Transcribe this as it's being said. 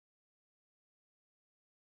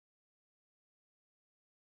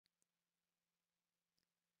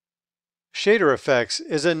ShaderFX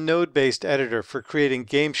is a node-based editor for creating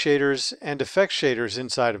game shaders and effect shaders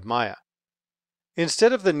inside of Maya.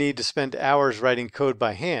 Instead of the need to spend hours writing code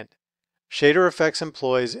by hand, ShaderFX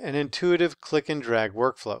employs an intuitive click-and-drag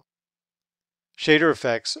workflow.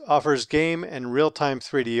 ShaderFX offers game and real-time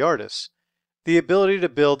 3D artists the ability to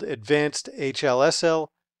build advanced HLSL,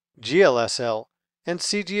 GLSL, and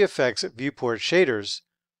CGFX viewport shaders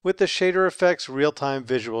with the ShaderFX real-time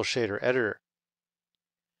visual shader editor.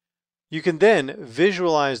 You can then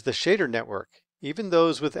visualize the shader network, even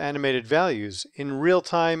those with animated values, in real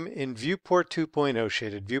time in Viewport 2.0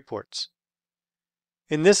 shaded viewports.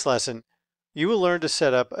 In this lesson, you will learn to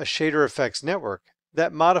set up a ShaderFX network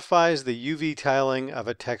that modifies the UV tiling of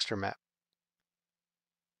a texture map.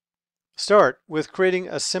 Start with creating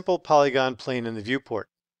a simple polygon plane in the viewport.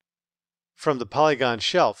 From the polygon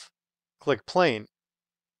shelf, click Plane,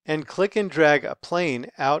 and click and drag a plane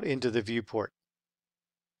out into the viewport.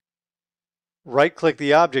 Right-click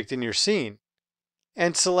the object in your scene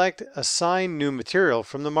and select Assign New Material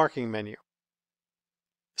from the marking menu.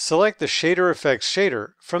 Select the ShaderFX shader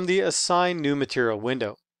from the Assign New Material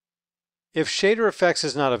window. If ShaderFX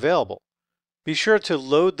is not available, be sure to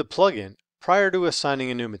load the plugin prior to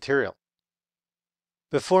assigning a new material.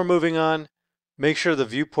 Before moving on, make sure the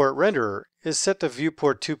viewport renderer is set to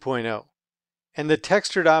Viewport 2.0 and the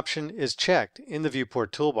textured option is checked in the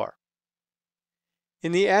viewport toolbar.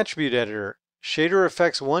 In the Attribute Editor,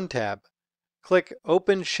 ShaderFX 1 tab, click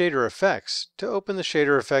Open ShaderFX to open the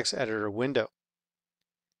ShaderFX Editor window.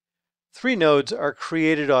 3 nodes are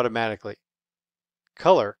created automatically: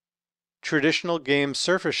 Color, Traditional Game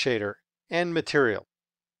Surface Shader, and Material.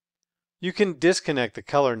 You can disconnect the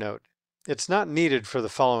Color node. It's not needed for the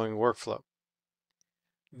following workflow.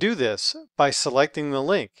 Do this by selecting the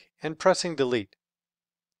link and pressing Delete.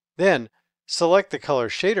 Then, select the Color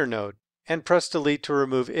Shader node and press Delete to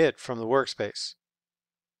remove it from the workspace.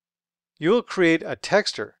 You will create a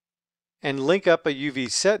texture and link up a UV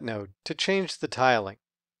Set node to change the tiling.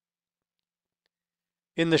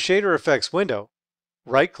 In the ShaderFX window,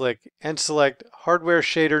 right-click and select Hardware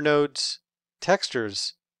Shader Nodes,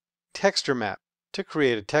 Textures, Texture Map to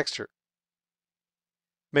create a texture.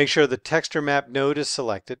 Make sure the Texture Map node is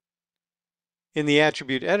selected. In the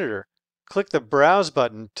Attribute Editor, click the Browse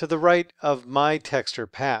button to the right of My Texture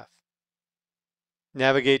path.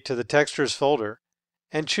 Navigate to the Textures folder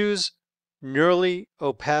and choose Neurally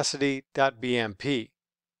Opacity.bmp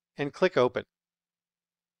and click Open.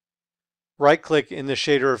 Right-click in the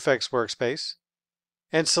ShaderFX workspace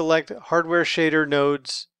and select Hardware Shader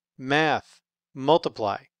Nodes, Math,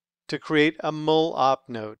 Multiply to create a Mul-Op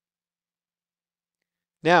node.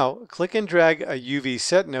 Now, click and drag a UV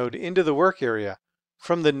Set node into the work area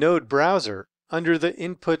from the Node Browser under the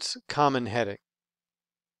Inputs Common heading.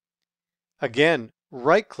 Again,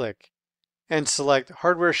 right-click and select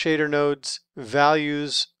Hardware Shader Nodes,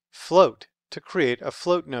 Values, Float to create a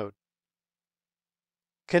float node.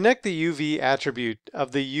 Connect the UV attribute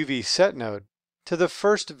of the UV Set node to the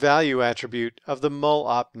first value attribute of the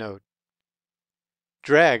Mul-Op node.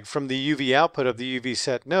 Drag from the UV output of the UV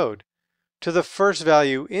Set node to the first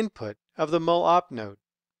value input of the Mul-Op node.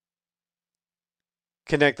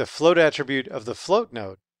 Connect the float attribute of the float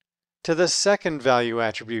node to the second value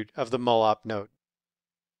attribute of the Mul-Op node.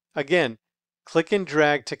 Again, click and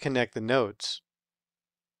drag to connect the nodes.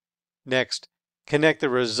 Next, connect the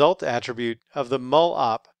result attribute of the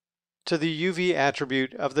Mul-Op to the UV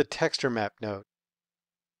attribute of the Texture Map node.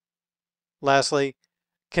 Lastly,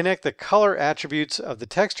 connect the color attributes of the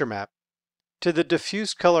Texture Map to the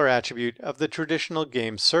diffuse color attribute of the Traditional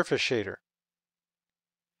Game Surface Shader.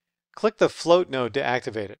 Click the Float node to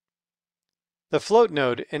activate it. The Float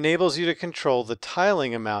node enables you to control the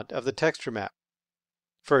tiling amount of the texture map.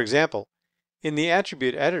 For example, in the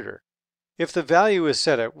Attribute Editor, if the value is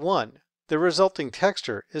set at 1, the resulting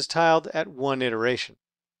texture is tiled at 1 iteration.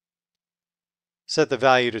 Set the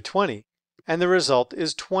value to 20, and the result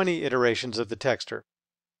is 20 iterations of the texture.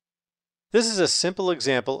 This is a simple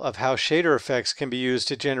example of how ShaderFX can be used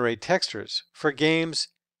to generate textures for games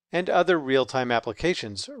and other real-time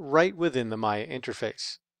applications right within the Maya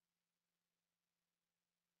interface.